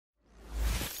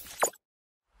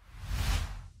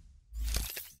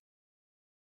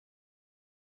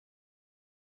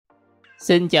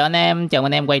Xin chào anh em, chào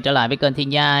anh em quay trở lại với kênh Thiên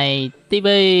Nhai TV.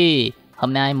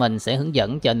 Hôm nay mình sẽ hướng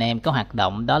dẫn cho anh em có hoạt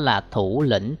động đó là Thủ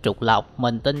Lĩnh Trục Lộc.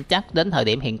 Mình tin chắc đến thời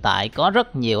điểm hiện tại có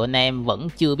rất nhiều anh em vẫn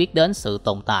chưa biết đến sự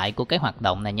tồn tại của cái hoạt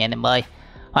động này nha anh em ơi.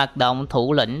 Hoạt động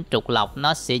Thủ Lĩnh Trục Lộc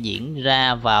nó sẽ diễn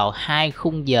ra vào 2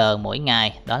 khung giờ mỗi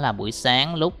ngày, đó là buổi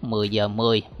sáng lúc 10 giờ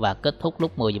 10 và kết thúc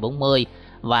lúc 10 giờ 40.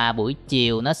 Và buổi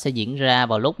chiều nó sẽ diễn ra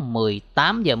vào lúc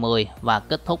 18 giờ 10 và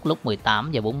kết thúc lúc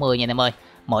 18 giờ 40 nha anh em ơi.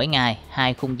 Mỗi ngày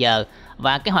 2 khung giờ.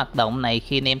 Và cái hoạt động này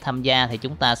khi anh em tham gia thì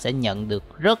chúng ta sẽ nhận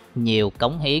được rất nhiều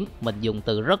cống hiến. Mình dùng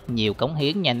từ rất nhiều cống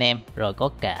hiến nha anh em. Rồi có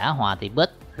cả hòa thị bích,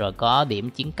 rồi có điểm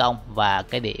chiến công và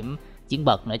cái điểm chiến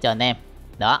bật nữa cho anh em.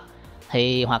 Đó.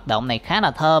 Thì hoạt động này khá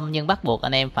là thơm nhưng bắt buộc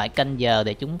anh em phải canh giờ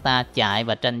để chúng ta chạy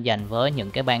và tranh giành với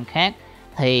những cái bang khác.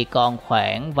 Thì còn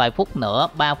khoảng vài phút nữa,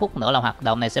 3 phút nữa là hoạt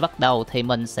động này sẽ bắt đầu. Thì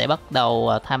mình sẽ bắt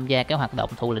đầu tham gia cái hoạt động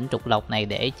Thủ Lĩnh Trục Lộc này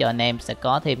để cho anh em sẽ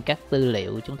có thêm các tư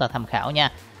liệu chúng ta tham khảo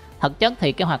nha. Thực chất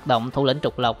thì cái hoạt động Thủ Lĩnh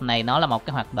Trục Lộc này nó là một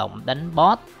cái hoạt động đánh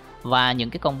boss. Và những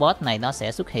cái con boss này nó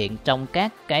sẽ xuất hiện trong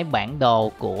các cái bản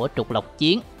đồ của Trục Lộc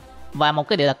chiến. Và một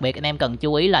cái điều đặc biệt anh em cần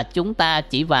chú ý là chúng ta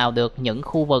chỉ vào được những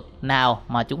khu vực nào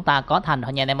mà chúng ta có thành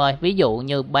thôi nha anh em ơi. Ví dụ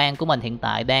như bang của mình hiện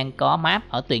tại đang có map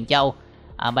ở Tuyền Châu.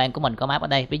 Bang của mình có map ở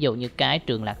đây, ví dụ như cái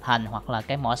trường Lạc Thành hoặc là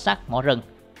cái mỏ sắt, mỏ rừng.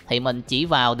 Thì mình chỉ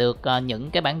vào được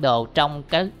những cái bản đồ trong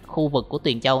cái khu vực của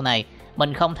Tuyền Châu này.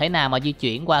 Mình không thể nào mà di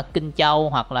chuyển qua Kinh Châu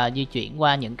hoặc là di chuyển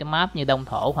qua những cái map như Đông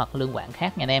Thổ hoặc Lương Quảng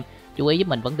khác nha anh em. Chú ý giúp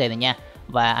mình vấn đề này nha.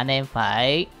 Và anh em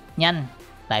phải nhanh,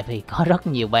 tại vì có rất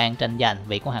nhiều bang tranh giành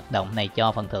vì có hoạt động này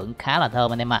cho phần thưởng khá là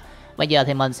thơm anh em ạ. Bây giờ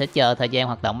thì mình sẽ chờ thời gian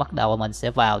hoạt động bắt đầu và mình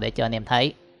sẽ vào để cho anh em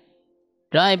thấy.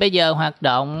 Rồi bây giờ hoạt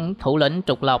động Thủ Lĩnh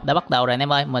Trục Lộc đã bắt đầu rồi anh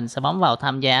em ơi. Mình sẽ bấm vào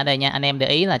tham gia ở đây nha. Anh em để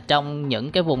ý là trong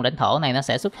những cái vùng lãnh thổ này nó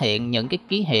sẽ xuất hiện những cái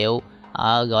ký hiệu,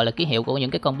 gọi là ký hiệu của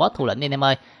những cái con boss thủ lĩnh anh em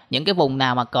ơi. Những cái vùng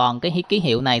nào mà còn cái ký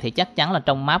hiệu này thì chắc chắn là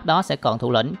trong map đó sẽ còn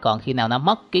thủ lĩnh. Còn khi nào nó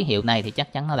mất ký hiệu này thì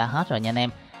chắc chắn nó đã hết rồi nha anh em.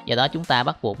 Do đó chúng ta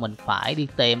bắt buộc mình phải đi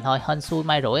tìm thôi. Hên xui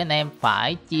may rủi anh em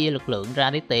phải chia lực lượng ra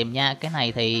để tìm nha. Cái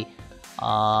này thì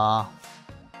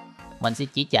mình sẽ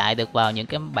chỉ chạy được vào những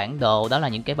cái bản đồ, đó là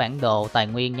những cái bản đồ tài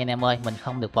nguyên nha anh em ơi. Mình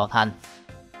không được vào thành.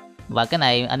 Và cái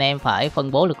này anh em phải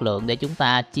phân bố lực lượng để chúng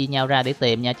ta chia nhau ra để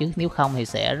tìm nha. Chứ nếu không thì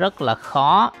sẽ rất là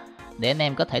khó để anh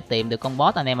em có thể tìm được con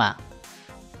boss anh em ạ.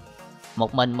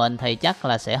 Một mình thì chắc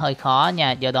là sẽ hơi khó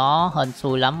nha. Do đó hên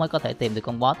xui lắm mới có thể tìm được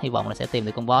con boss. Hy vọng là sẽ tìm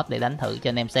được con boss để đánh thử cho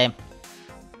anh em xem.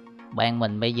 Bang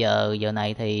mình bây giờ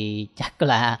này thì chắc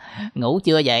là ngủ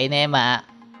chưa dậy anh em ạ.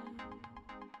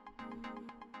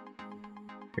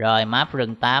 Rồi map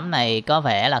rừng 8 này có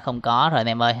vẻ là không có rồi anh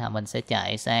em ơi. Mình sẽ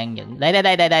chạy sang những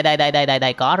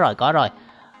đây có rồi.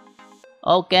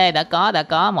 Ok, đã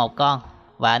có một con.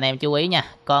 Và anh em chú ý nha,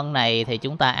 con này thì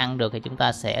chúng ta ăn được thì chúng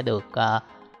ta sẽ được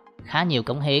khá nhiều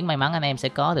cống hiến. May mắn anh em sẽ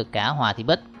có được cả hòa thị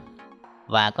bích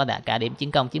và có cả điểm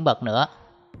chiến công chiến bật nữa.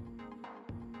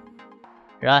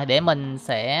 Rồi để mình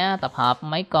sẽ tập hợp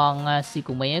mấy con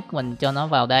Sikumi của mình cho nó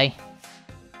vào đây.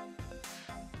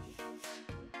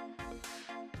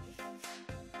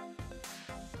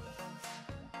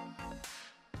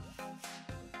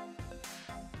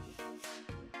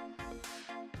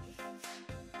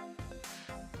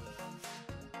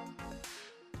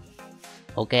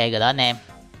 Ok rồi đó anh em.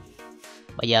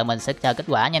 Bây giờ mình sẽ chờ kết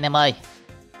quả nha anh em ơi.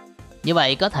 Như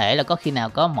vậy có thể là có khi nào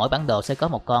có mỗi bản đồ sẽ có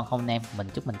một con không anh em. Mình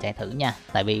chúc mình chạy thử nha.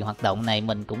 Tại vì hoạt động này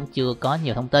mình cũng chưa có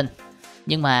nhiều thông tin.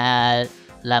 Nhưng mà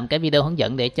làm cái video hướng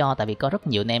dẫn để cho. Tại vì có rất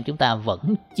nhiều anh em chúng ta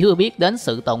vẫn chưa biết đến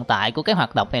sự tồn tại của cái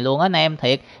hoạt động này luôn á anh em.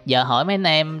 Thiệt, giờ hỏi mấy anh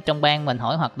em trong bang mình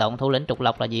hỏi hoạt động Thủ Lĩnh Trục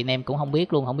Lộc là gì anh em cũng không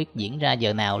biết luôn. Không biết diễn ra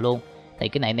giờ nào luôn. Thì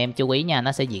cái này anh em chú ý nha,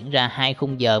 nó sẽ diễn ra 2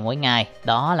 khung giờ mỗi ngày.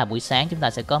 Đó là buổi sáng chúng ta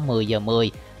sẽ có 10 giờ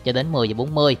 10 cho đến 10 giờ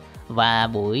 40. Và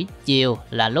buổi chiều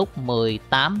là lúc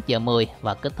 18 giờ 10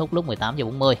 và kết thúc lúc 18 giờ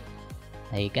 40.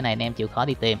 Thì cái này anh em chịu khó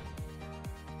đi tìm.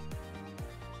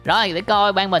 Rồi để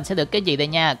coi ban mình sẽ được cái gì đây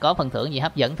nha. Có phần thưởng gì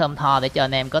hấp dẫn thơm tho để cho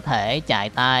anh em có thể chạy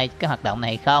tay cái hoạt động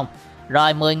này không.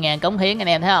 Rồi 10.000 cống hiến anh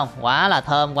em thấy không. Quá là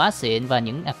thơm, quá xịn. Và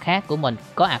những ạc khác của mình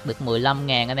có ạc được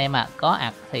 15.000 anh em ạ. Có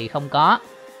ạc thì không có.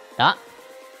 Đó.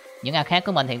 Những ạc khác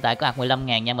của mình hiện tại có ạc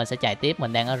 15.000 nha. Mình sẽ chạy tiếp.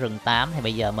 Mình đang ở rừng 8. Thì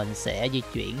bây giờ mình sẽ di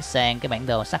chuyển sang cái bản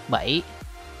đồ sắc 7.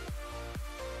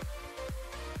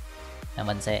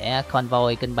 Mình sẽ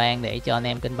convoy kênh bang để cho anh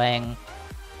em kênh bang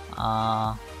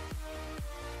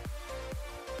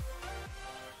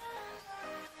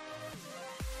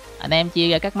anh em chia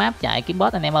ra các map chạy kiếm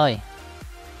boss anh em ơi.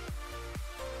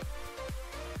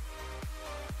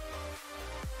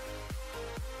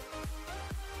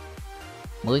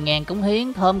 Mười ngàn cống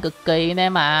hiến thơm cực kỳ anh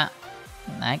em ạ.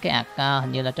 Nãy cái ạc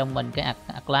hình như là trong mình cái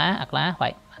ạc lá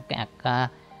vậy, cái ạc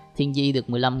Thiên Di được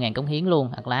 15.000 cống hiến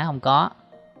luôn, hạt lá không có.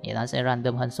 Vậy nó sẽ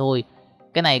random hên xui.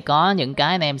 Cái này có những cái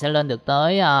anh em sẽ lên được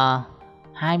tới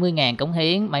 20.000 cống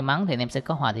hiến. May mắn thì anh em sẽ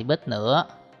có hòa thị bích nữa.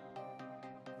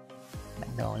 Bản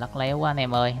đồ lắc léo quá anh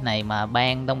em ơi. Này mà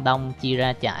ban đông đông chia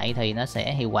ra chạy thì nó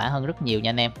sẽ hiệu quả hơn rất nhiều nha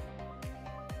anh em.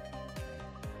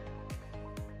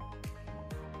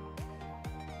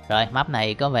 Rồi map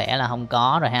này có vẻ là không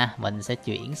có rồi ha. Mình sẽ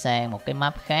chuyển sang một cái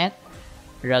map khác.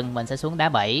 Rừng mình sẽ xuống đá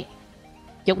 7.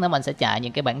 Chút nữa mình sẽ chạy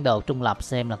những cái bản đồ trung lập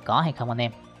xem là có hay không anh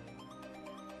em.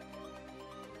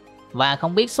 Và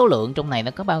không biết số lượng trong này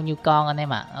nó có bao nhiêu con anh em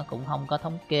ạ. Nó cũng không có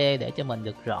thống kê để cho mình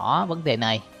được rõ vấn đề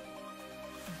này.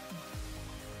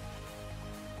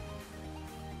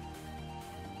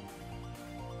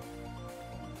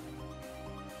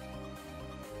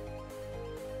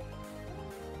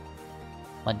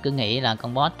 Mình cứ nghĩ là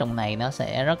con boss trong này nó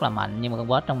sẽ rất là mạnh, nhưng mà con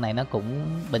boss trong này nó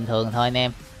cũng bình thường thôi anh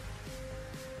em.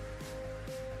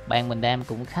 Ban mình đam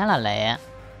cũng khá là lẹ.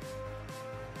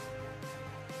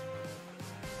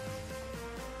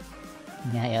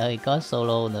 Nhai ơi, có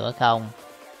solo nữa không?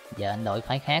 Giờ anh đổi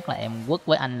phái khác là em quất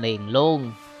với anh liền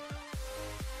luôn.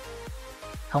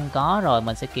 Không có rồi,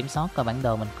 mình sẽ kiểm soát coi bản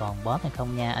đồ mình còn boss hay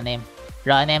không nha anh em.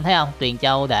 Rồi anh em thấy không, Tuyền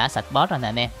Châu đã sạch boss rồi nè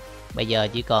anh em. Bây giờ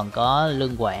chỉ còn có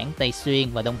Lương Quảng, Tây Xuyên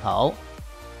và Đông Thổ.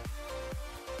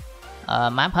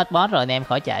 Map hết boss rồi anh em,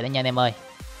 khỏi chạy nữa nha anh em ơi.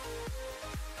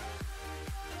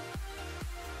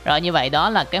 Rồi như vậy đó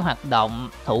là cái hoạt động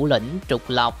Thủ Lĩnh Trục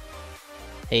Lộc.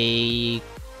 Thì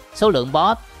số lượng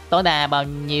boss tối đa bao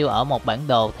nhiêu ở một bản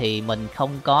đồ thì mình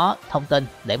không có thông tin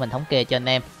để mình thống kê cho anh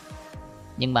em.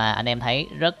 Nhưng mà anh em thấy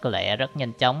rất lẹ, rất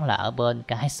nhanh chóng là ở bên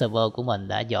cái server của mình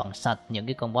đã dọn sạch những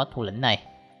cái con boss thủ lĩnh này.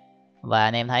 Và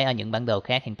anh em thấy ở những bản đồ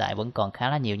khác hiện tại vẫn còn khá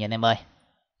là nhiều nha anh em ơi.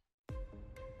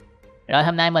 Rồi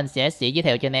hôm nay mình sẽ chỉ giới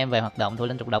thiệu cho anh em về hoạt động Thủ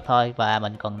Lĩnh Trục Lộc thôi. Và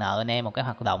mình còn nợ anh em một cái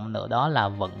hoạt động nữa, đó là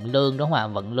vận lương đúng không ạ?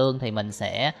 Vận lương thì mình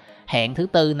sẽ hẹn thứ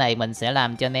tư này mình sẽ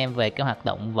làm cho anh em về cái hoạt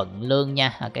động vận lương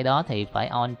nha. Cái đó thì phải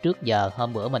on trước giờ,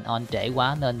 hôm bữa mình on trễ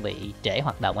quá nên bị trễ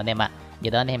hoạt động anh em ạ. Do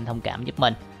đó anh em thông cảm giúp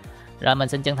mình. Rồi mình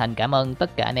xin chân thành cảm ơn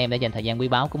tất cả anh em đã dành thời gian quý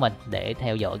báu của mình để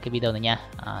theo dõi cái video này nha.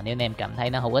 Nếu anh em cảm thấy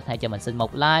nó hữu ích hãy cho mình xin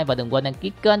một like và đừng quên đăng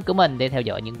ký kênh của mình để theo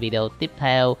dõi những video tiếp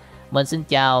theo. Mình xin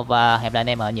chào và hẹn gặp lại anh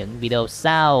em ở những video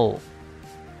sau.